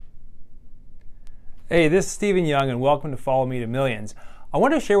Hey, this is Stephen Young and welcome to Follow Me to Millions. I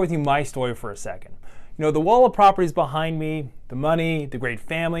want to share with you my story for a second. You know, the wall of properties behind me, the money, the great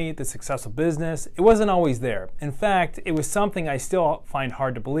family, the successful business, it wasn't always there. In fact, it was something I still find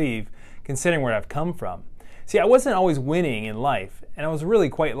hard to believe considering where I've come from. See, I wasn't always winning in life and I was really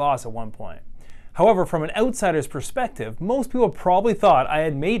quite lost at one point. However, from an outsider's perspective, most people probably thought I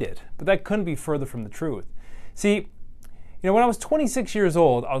had made it, but that couldn't be further from the truth. See, when I was 26 years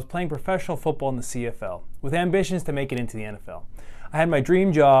old, I was playing professional football in the CFL with ambitions to make it into the NFL. I had my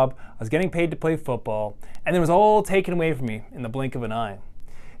dream job, I was getting paid to play football, and it was all taken away from me in the blink of an eye.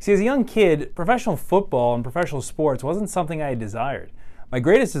 See, as a young kid, professional football and professional sports wasn't something I had desired. My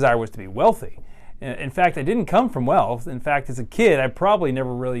greatest desire was to be wealthy. In fact, I didn't come from wealth. In fact, as a kid, I probably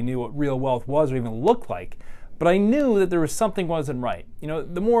never really knew what real wealth was or even looked like. But I knew that there was something wasn't right.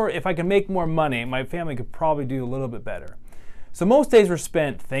 If I could make more money, my family could probably do a little bit better. So most days were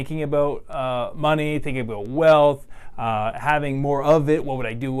spent thinking about money, thinking about wealth, having more of it. What would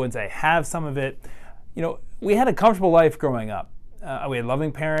I do once I have some of it? We had a comfortable life growing up. We had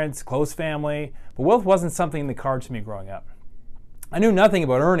loving parents, close family, but wealth wasn't something in the cards for me growing up. I knew nothing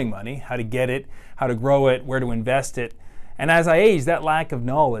about earning money, how to get it, how to grow it, where to invest it. And as I aged, that lack of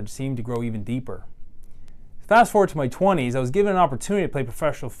knowledge seemed to grow even deeper. Fast forward to my 20s, I was given an opportunity to play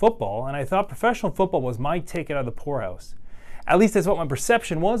professional football, and I thought professional football was my ticket out of the poorhouse. At least that's what my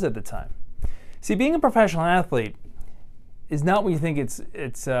perception was at the time. See, being a professional athlete is not what you think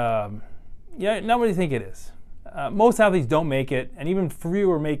not what you think it is. Most athletes don't make it, and even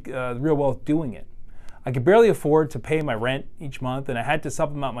fewer make real wealth doing it. I could barely afford to pay my rent each month, and I had to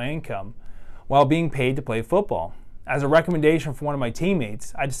supplement my income while being paid to play football. As a recommendation from one of my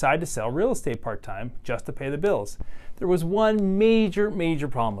teammates, I decided to sell real estate part-time just to pay the bills. There was one major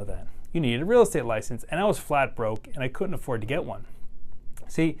problem with that. You needed a real estate license, and I was flat broke, and I couldn't afford to get one.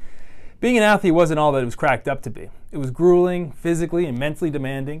 See, being an athlete wasn't all that it was cracked up to be. It was grueling, physically and mentally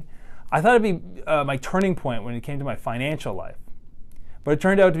demanding. I thought it'd be my turning point when it came to my financial life. But it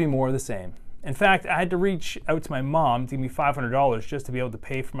turned out to be more of the same. In fact, I had to reach out to my mom to give me $500 just to be able to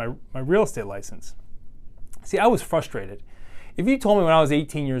pay for my real estate license. See, I was frustrated. If you told me when I was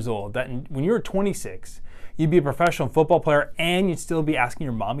 18 years old that when you were 26, you'd be a professional football player and you'd still be asking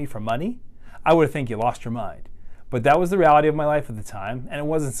your mommy for money, I would think you lost your mind. But that was the reality of my life at the time, and it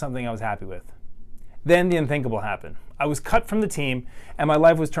wasn't something I was happy with. Then the unthinkable happened. I was cut from the team, and my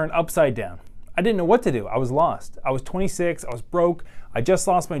life was turned upside down. I didn't know what to do. I was lost. I was 26, I was broke, I just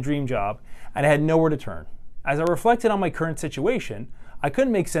lost my dream job, and I had nowhere to turn. As I reflected on my current situation, I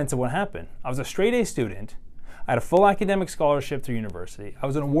couldn't make sense of what happened. I was a straight-A student. I had a full academic scholarship through university. I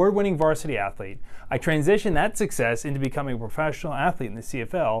was an award-winning varsity athlete. I transitioned that success into becoming a professional athlete in the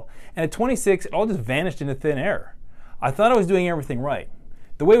CFL, and at 26, it all just vanished into thin air. I thought I was doing everything right,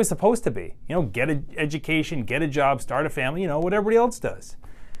 the way it was supposed to be. Get an education, get a job, start a family, what everybody else does.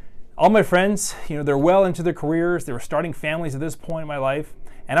 All my friends, they're well into their careers. They were starting families at this point in my life,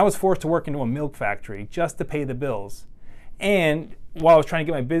 and I was forced to work into a milk factory just to pay the bills. And while I was trying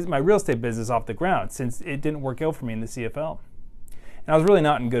to get my real estate business off the ground, since it didn't work out for me in the CFL. And I was really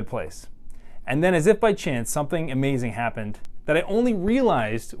not in a good place. And then as if by chance, something amazing happened that I only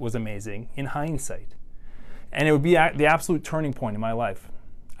realized was amazing in hindsight. And it would be the absolute turning point in my life.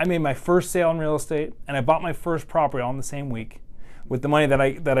 I made my first sale in real estate, and I bought my first property all in the same week with the money that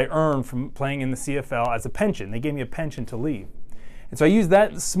I earned from playing in the CFL as a pension. They gave me a pension to leave. And so I used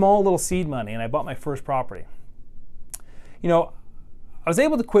that small little seed money, and I bought my first property. I was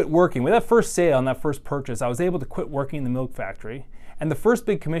able to quit working. With that first sale and that first purchase, I was able to quit working in the milk factory, and the first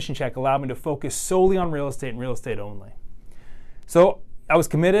big commission check allowed me to focus solely on real estate and real estate only. So I was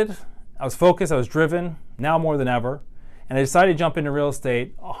committed, I was focused, I was driven, now more than ever, and I decided to jump into real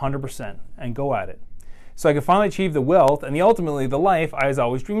estate 100% and go at it. So I could finally achieve the wealth and ultimately the life I has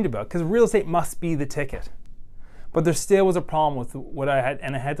always dreamed about, because real estate must be the ticket. But there still was a problem with what I had,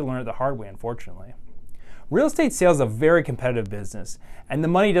 and I had to learn it the hard way, unfortunately. Real estate sales is a very competitive business, and the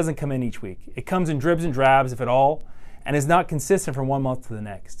money doesn't come in each week. It comes in dribs and drabs, if at all, and is not consistent from one month to the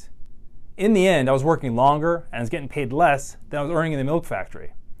next. In the end, I was working longer and I was getting paid less than I was earning in the milk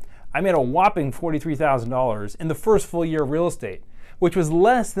factory. I made a whopping $43,000 in the first full year of real estate, which was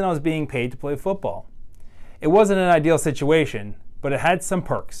less than I was being paid to play football. It wasn't an ideal situation, but it had some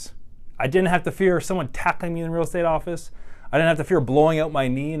perks. I didn't have to fear someone tackling me in the real estate office. I didn't have to fear blowing out my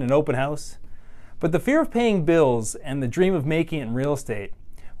knee in an open house. But the fear of paying bills and the dream of making it in real estate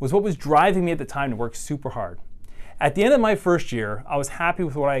was what was driving me at the time to work super hard. At the end of my first year, I was happy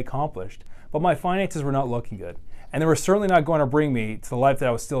with what I accomplished, but my finances were not looking good, and they were certainly not going to bring me to the life that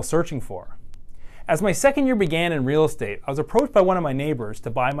I was still searching for. As my second year began in real estate, I was approached by one of my neighbors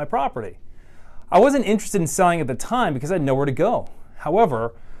to buy my property. I wasn't interested in selling at the time because I had nowhere to go.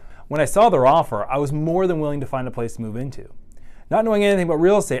 However, when I saw their offer, I was more than willing to find a place to move into. Not knowing anything about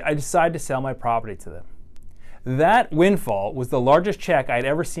real estate, I decided to sell my property to them. That windfall was the largest check I had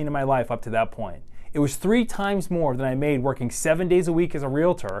ever seen in my life up to that point. It was 3 times more than I made working 7 days a week as a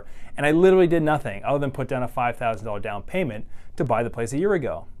realtor, and I literally did nothing other than put down a $5,000 down payment to buy the place a year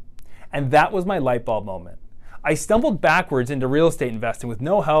ago. And that was my light bulb moment. I stumbled backwards into real estate investing with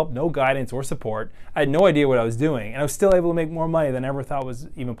no help, no guidance or support. I had no idea what I was doing, and I was still able to make more money than I ever thought was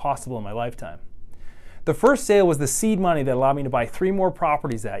even possible in my lifetime. The first sale was the seed money that allowed me to buy 3 more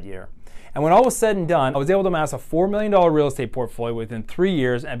properties that year. And when all was said and done, I was able to amass a $4 million real estate portfolio within 3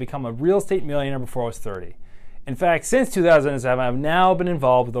 years and become a real estate millionaire before I was 30. In fact, since 2007, I've now been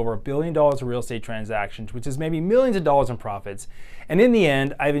involved with over $1 billion of real estate transactions, which is maybe millions of dollars in profits. And in the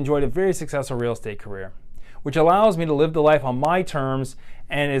end, I've enjoyed a very successful real estate career, which allows me to live the life on my terms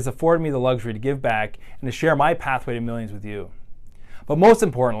and has afforded me the luxury to give back and to share my pathway to millions with you. But most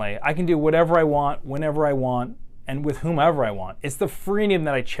importantly, I can do whatever I want, whenever I want, and with whomever I want. It's the freedom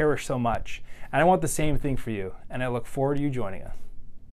that I cherish so much. And I want the same thing for you. And I look forward to you joining us.